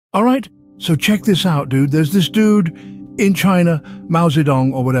All right, so check this out, dude. There's this dude in China, Mao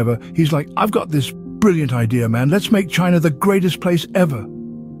Zedong or whatever. He's like, I've got this brilliant idea, man. Let's make China the greatest place ever.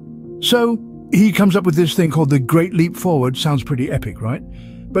 So he comes up with this thing called the Great Leap Forward. Sounds pretty epic, right?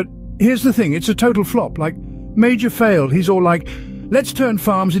 But here's the thing, it's a total flop, like major fail. He's all like, let's turn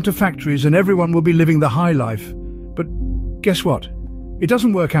farms into factories and everyone will be living the high life. But guess what? It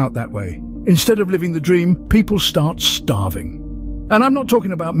doesn't work out that way. Instead of living the dream, people start starving. And I'm not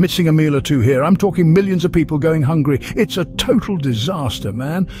talking about missing a meal or two here. I'm talking millions of people going hungry. It's a total disaster,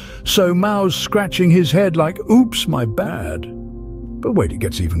 man. So Mao's scratching his head like, oops, my bad. But wait, it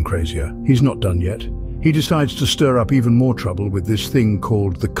gets even crazier. He's not done yet. He decides to stir up even more trouble with this thing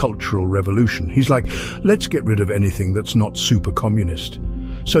called the Cultural Revolution. He's like, let's get rid of anything that's not super communist.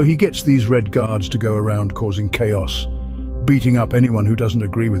 So he gets these red guards to go around causing chaos, beating up anyone who doesn't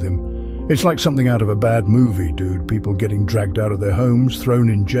agree with him. It's like something out of a bad movie, dude. People getting dragged out of their homes, thrown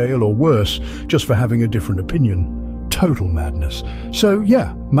in jail, or worse, just for having a different opinion. Total madness. So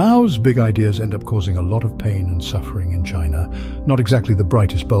yeah, Mao's big ideas end up causing a lot of pain and suffering in China. Not exactly the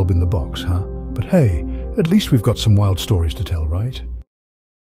brightest bulb in the box, huh? But hey, at least we've got some wild stories to tell, right?